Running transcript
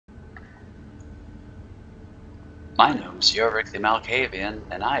My name's Yorick the Malkavian,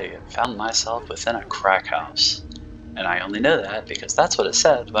 and I found myself within a crack house. And I only know that because that's what it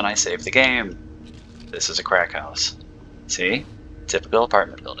said when I saved the game. This is a crack house. See? Typical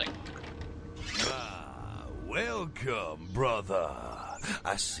apartment building. Ah, welcome, brother.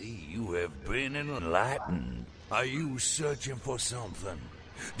 I see you have been enlightened. Are you searching for something?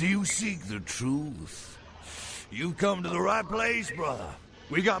 Do you seek the truth? You've come to the right place, brother.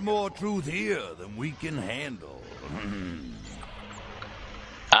 We got more truth here than we can handle.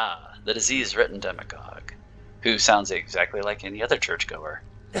 Ah, the disease-ridden demagogue, who sounds exactly like any other churchgoer.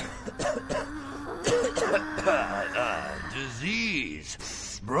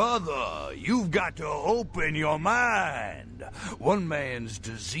 Disease. Brother, you've got to open your mind. One man's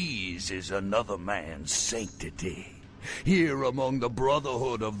disease is another man's sanctity. Here among the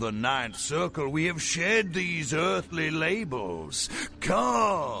Brotherhood of the Ninth Circle, we have shed these earthly labels.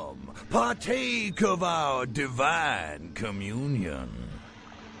 Come, partake of our divine communion.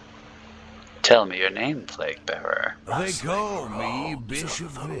 Tell me your name, Plague Bearer. They call me Bishop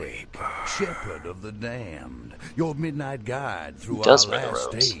Vick, Shepherd of the Damned, your midnight guide through our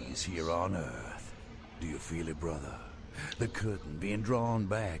last days here on Earth. Do you feel it, brother? The curtain being drawn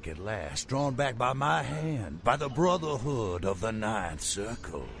back at last, drawn back by my hand, by the Brotherhood of the Ninth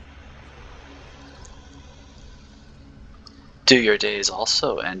Circle. Do your days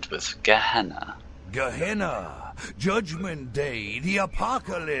also end with Gehenna? Gehenna, Judgment Day, the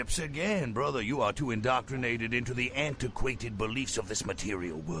apocalypse again. Brother, you are too indoctrinated into the antiquated beliefs of this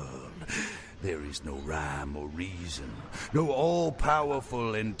material world. There is no rhyme or reason, no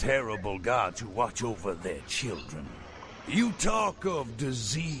all-powerful and terrible gods who watch over their children. You talk of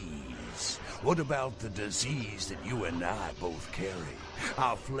disease. What about the disease that you and I both carry?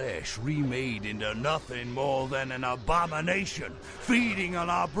 Our flesh remade into nothing more than an abomination, feeding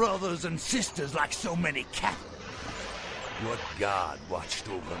on our brothers and sisters like so many cattle. What God watched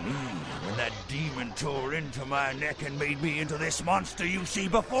over me when that demon tore into my neck and made me into this monster you see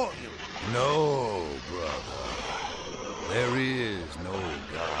before you? No, brother. There is no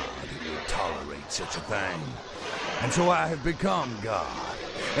God who would tolerate such a thing. And so I have become God,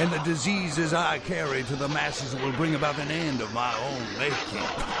 and the diseases I carry to the masses will bring about an end of my own making.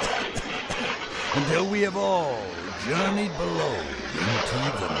 Until we have all journeyed below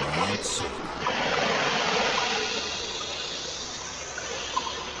into the Ninth Circle.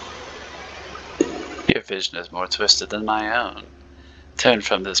 Your vision is more twisted than my own. Turn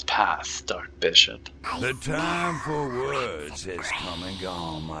from this path, Dark Bishop. The time for words has come and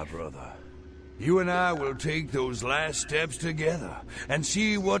gone, my brother. You and I will take those last steps together and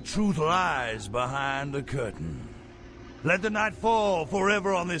see what truth lies behind the curtain. Let the night fall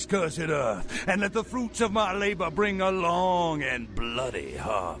forever on this cursed earth, and let the fruits of my labor bring a long and bloody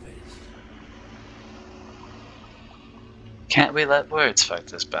harvest. Can't we let words fight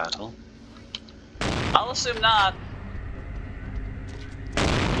this battle? I'll assume not.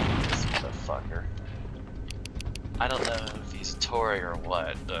 This motherfucker. I don't know if he's a Tory or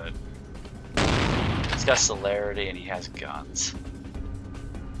what, but he's got celerity and he has guns.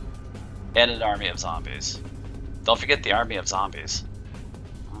 And an army of zombies. Don't forget the army of zombies.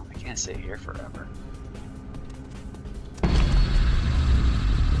 Well, I can't stay here forever.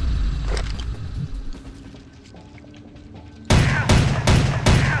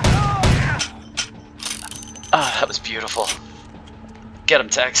 Ah, that was beautiful. Get him,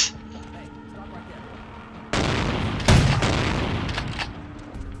 Tex.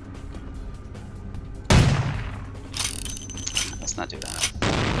 Let's not do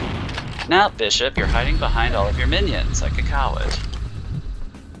that. Now, Bishop, you're hiding behind all of your minions like a coward.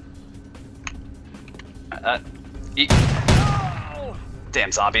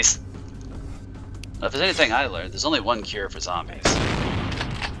 Damn zombies. Now, if there's anything I learned, there's only one cure for zombies.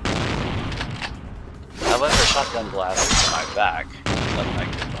 However, shotgun blasts to my back. There's nothing I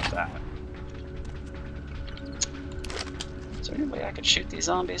can do about that. Is there any way I could shoot these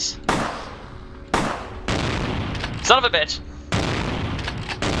zombies? Son of a bitch!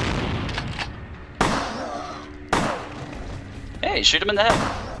 Hey, shoot him in the head!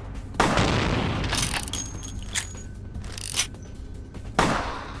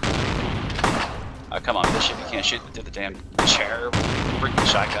 Oh, come on, Bishop, you can't shoot through the damn chair with a freaking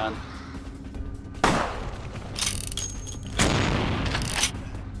shotgun.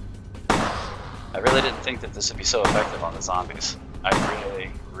 I really didn't think that this would be so effective on the zombies. I really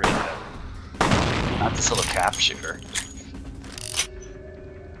didn't. Not this little calf shooter.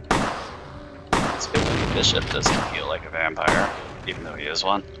 It's good that the Bishop doesn't feel like a vampire, even though he is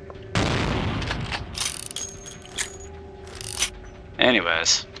one.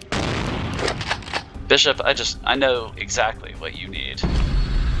 Anyways. Bishop, I know exactly what you need.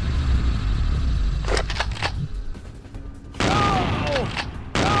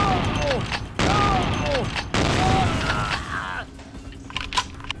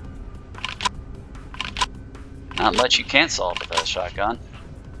 Not much you can't solve with that shotgun.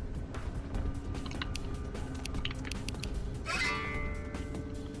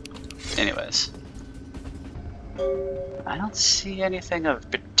 Anyways, I don't see anything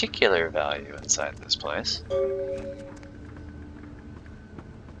of particular value inside this place.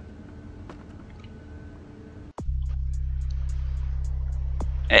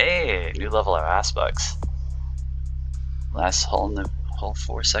 Hey, new level of ass bugs. Lasts whole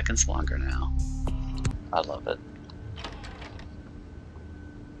 4 seconds longer now. I love it.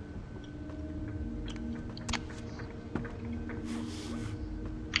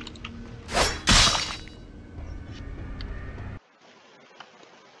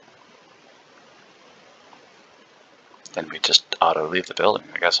 Then we just auto leave the building.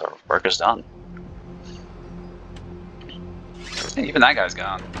 I guess our work is done. Hey, even that guy's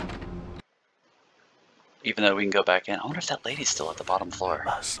gone. Even though we can go back in. I wonder if that lady's still at the bottom floor.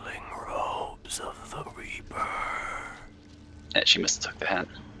 Rustling robes of the Reaper. Yeah, she must have took the hint.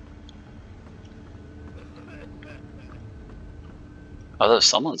 Although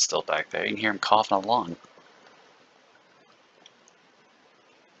someone's still back there. You can hear him coughing along.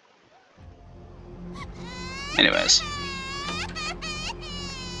 Anyways.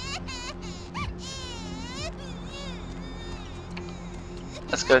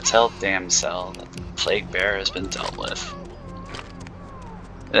 Let's go tell Damsel that the Plague Bear has been dealt with.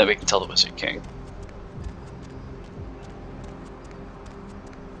 And then we can tell the Wizard King.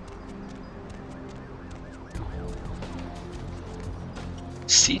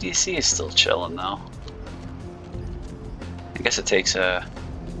 CDC is still chilling though. I guess it takes a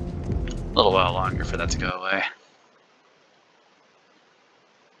little while longer for that to go away.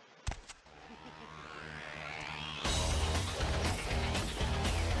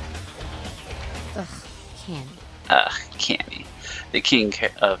 Ugh, Canny. Canny. The king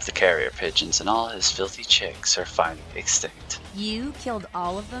of the carrier pigeons and all his filthy chicks are finally extinct. You killed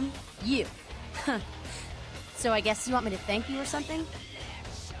all of them? You? So I guess you want me to thank you or something?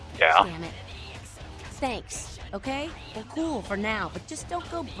 Yeah. Damn it. Thanks, okay? Well, cool for now, but just don't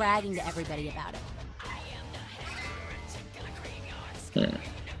go bragging to everybody about it.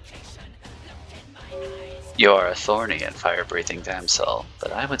 You are a thorny and fire-breathing damsel,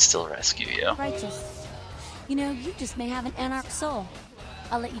 but I would still rescue you. Righteous. You know, you just may have an anarch soul.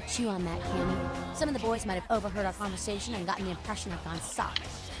 I'll let you chew on that, Canny. Some of the boys might have overheard our conversation and gotten the impression I've gone soft.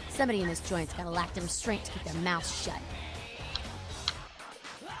 Somebody in this joint's gotta lack the restraint to keep their mouths shut.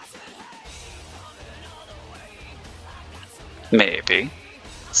 Maybe.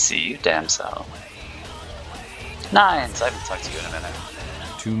 See you, damsel. Nines, I haven't talked to you in a minute.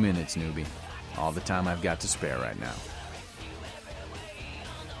 2 minutes, newbie. All the time I've got to spare right now.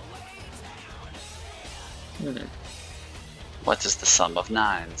 What is the sum of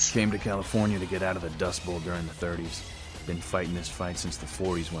nines? Came to California to get out of the Dust Bowl during the 30s. Been fighting this fight since the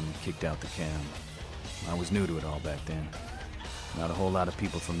 40s when we kicked out the cam. I was new to it all back then. Not a whole lot of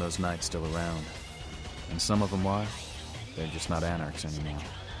people from those nights still around. And some of them are. They're just not anarchs anymore.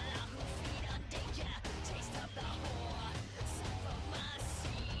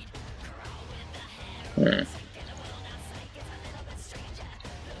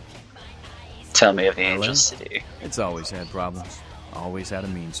 Tell me of the Angel City. It's always had problems. Always had a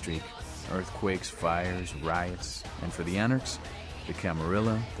mean streak. Earthquakes, fires, riots. And for the anarchs, the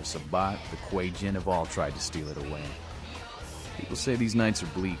Camarilla, the Sabbat, the Quajin have all tried to steal it away. People say these nights are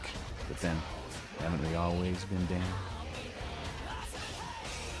bleak, but then, haven't we always been damned?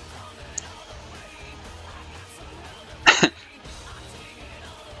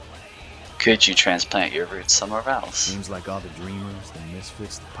 Could you transplant your roots somewhere else? Seems like all the dreamers, the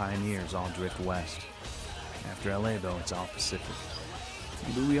misfits, the pioneers all drift west. After LA, though, it's all Pacific.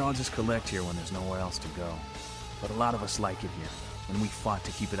 Maybe we all just collect here when there's nowhere else to go. But a lot of us like it here, and we fought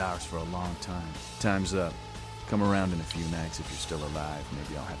to keep it ours for a long time. Time's up. Come around in a few nights if you're still alive.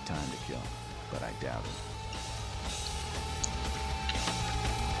 Maybe I'll have time to kill, but I doubt it.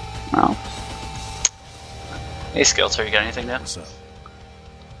 Well. Hey, Skeletor, you got anything now? What's up?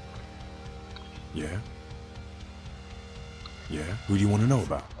 Yeah? Yeah? Who do you want to know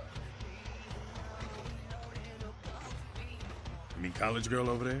about? You mean college girl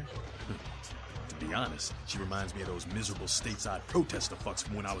over there? To be honest, she reminds me of those miserable stateside protester fucks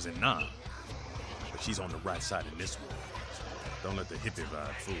from when I was in Nam. But she's on the right side in this one. Don't let the hippie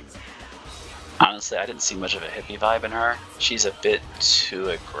vibe fool you. Honestly, I didn't see much of a hippie vibe in her. She's a bit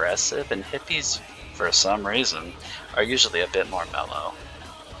too aggressive, and hippies for some reason, are usually a bit more mellow.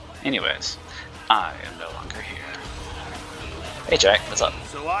 Anyways, I am no longer here. Hey Jack, what's up?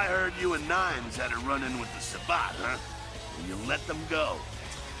 So I heard you and Nines had a run-in with the Sabat, huh? And you let them go.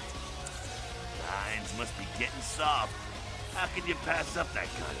 Nines must be getting soft. How could you pass up that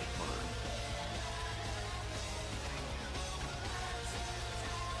kind of fun?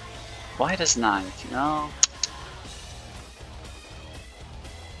 Why does Nines,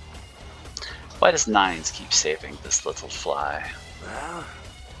 why does Nines keep saving this little fly? Well,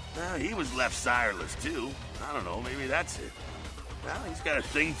 he was left sireless too. I don't know, maybe that's it. Well, he's got a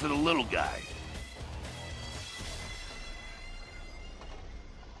thing for the little guy.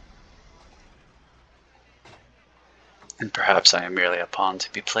 And perhaps I am merely a pawn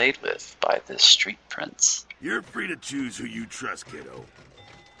to be played with by this street prince. You're free to choose who you trust, kiddo.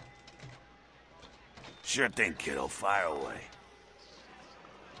 Sure thing, kiddo. Fire away.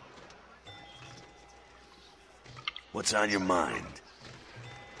 What's on your mind?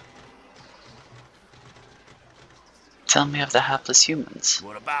 Tell me of the hapless humans.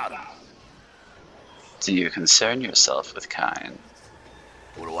 What about them? Do you concern yourself with kind?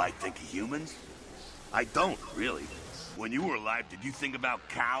 What do I think of humans? I don't, really. When you were alive, did you think about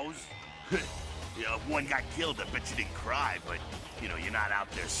cows? You know, if one got killed, I bet you didn't cry, but, you know, you're not out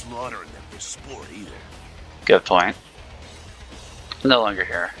there slaughtering them for sport either. Good point. No longer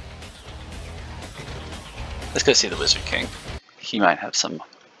here. Let's go see the Wizard King. He might have some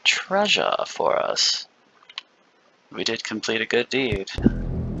treasure for us. We did complete a good deed.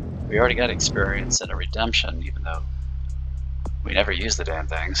 We already got experience and a redemption, even though we never used the damn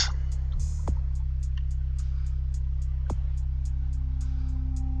things.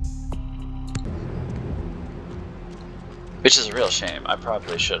 Which is a real shame. I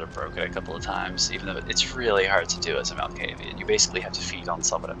probably should have broke it a couple of times, even though it's really hard to do as a Malkavian. You basically have to feed on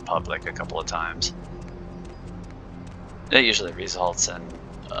someone in public a couple of times. It usually results in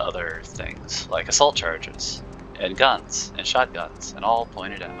other things, like assault charges, and guns, and shotguns, and all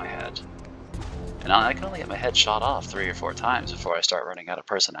pointed at my head. And I can only get my head shot off 3 or 4 times before I start running out of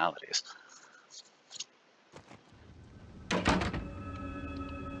personalities.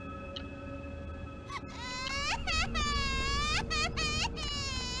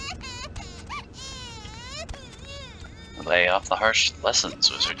 Lay off the harsh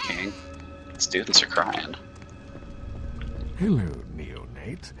lessons, Wizard King. Students are crying. Hello,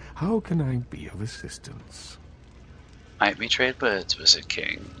 Neonate. How can I be of assistance? Might we trade words, Wizard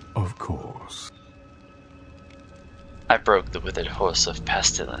King? Of course. I broke the withered horse of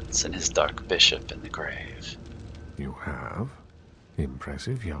pestilence and his dark bishop in the grave. You have?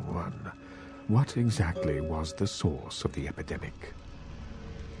 Impressive, young one. What exactly was the source of the epidemic?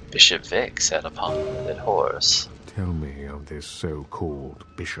 Bishop Vick sat upon the withered horse. Tell me of this so-called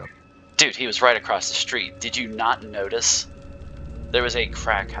bishop. Dude, he was right across the street. Did you not notice? There was a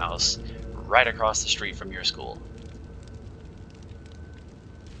crack house right across the street from your school.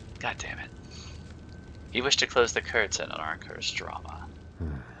 God damn it. He wished to close the curtain on our cursed drama.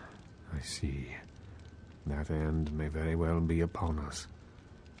 I see. That end may very well be upon us.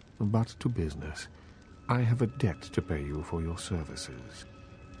 But to business. I have a debt to pay you for your services.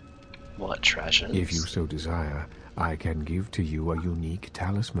 What treasures? If you so desire, I can give to you a unique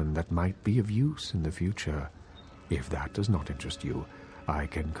talisman that might be of use in the future. If that does not interest you, I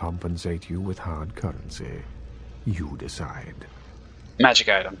can compensate you with hard currency. You decide. Magic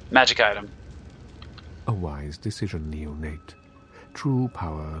item. Magic item. A wise decision, Neonate. True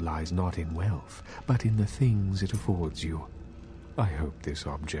power lies not in wealth, but in the things it affords you. I hope this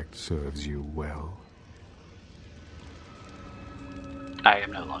object serves you well. I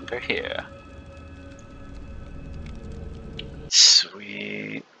am no longer here.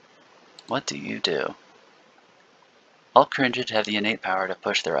 Sweet. What do you do? All Cringed have the innate power to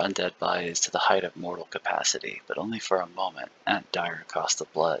push their undead bodies to the height of mortal capacity, but only for a moment, at dire cost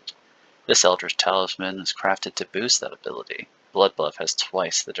of blood. This Eldritch Talisman is crafted to boost that ability. Blood Buff has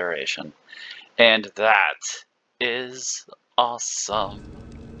twice the duration. And that is awesome.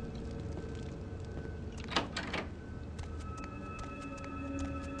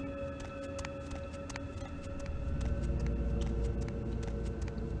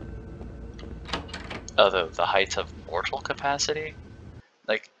 Although the height of mortal capacity?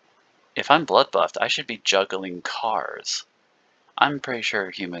 Like, if I'm blood buffed, I should be juggling cars. I'm pretty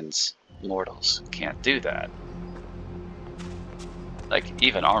sure humans, mortals, can't do that. Like,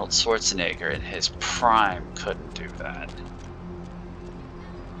 even Arnold Schwarzenegger in his prime couldn't do that.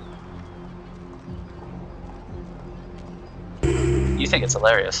 You think it's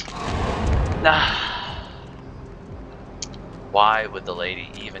hilarious? Nah. Why would the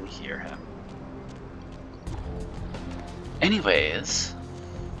lady even hear him? Anyways,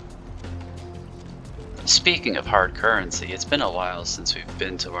 speaking of hard currency, it's been a while since we've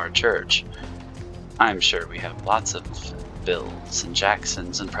been to our church. I'm sure we have lots of Bills and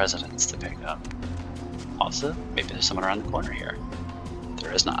Jacksons and Presidents to pick up. Also, maybe there's someone around the corner here.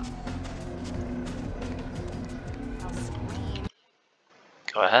 There is not.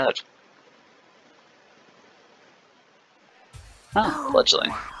 Go ahead. Oh,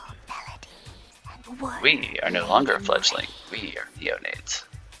 fledgling. We are no longer fledgling. We are neonates.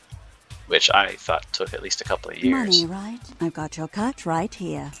 Which I thought took at least a couple of years. Money, right? I've got your cut right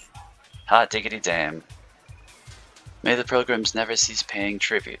here. Hot diggity damn. May the pilgrims never cease paying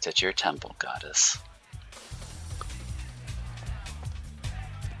tribute at your temple, goddess.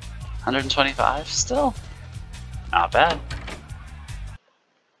 125 still? Not bad.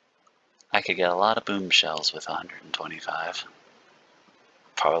 I could get a lot of boom shells with 125.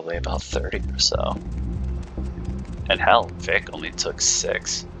 Probably about 30 or so. And hell, Vick only took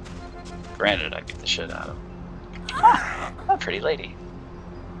 6. Granted, I beat the shit out of him. Ah, a pretty lady.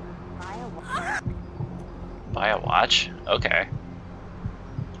 Buy a watch? Okay.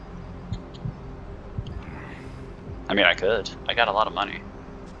 I mean, I could. I got a lot of money.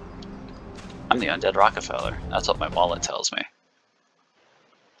 I'm the undead Rockefeller. That's what my wallet tells me.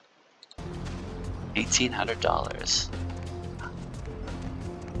 $1,800.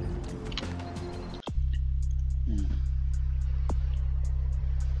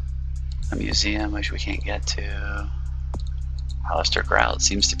 A museum which we can't get to. Alistair Grout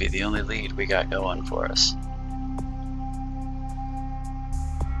seems to be the only lead we got going for us.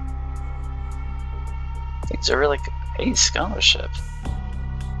 Things are really good. Hey, scholarship.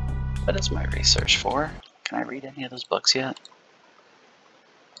 What is my research for? Can I read any of those books yet?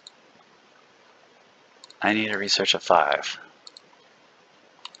 I need a research of 5.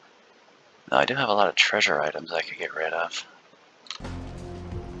 Though I do have a lot of treasure items I could get rid of.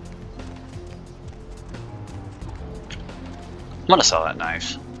 I'm gonna sell that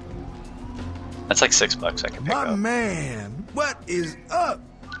knife. That's like $6 I can pick up. My man, what is up?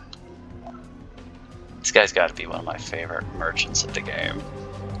 This guy's gotta be one of my favorite merchants of the game.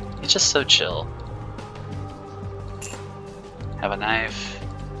 He's just so chill. Have a knife.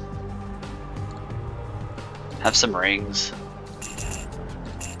 Have some rings.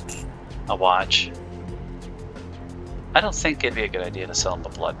 A watch. I don't think it'd be a good idea to sell him the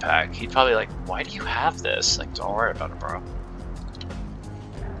blood pack. He'd probably like, why do you have this? Like, don't worry about it, bro.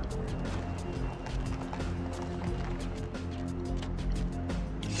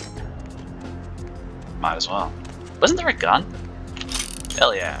 Might as well. Wasn't there a gun?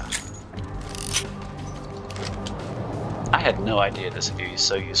 Hell yeah. I had no idea this would be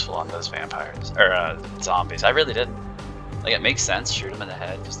so useful on those vampires, or zombies. I really didn't. Like, it makes sense, shoot them in the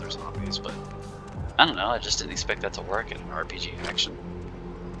head because they're zombies, but I don't know, I just didn't expect that to work in an RPG action.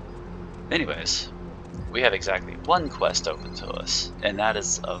 Anyways, we have exactly one quest open to us, and that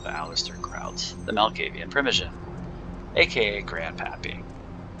is of Alistair Grout, the Malkavian Primogen, aka Grandpappy.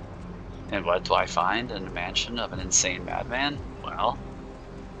 And what do I find in a mansion of an insane madman? Well,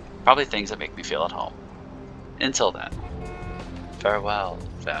 probably things that make me feel at home. Until then, farewell,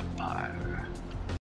 vampire.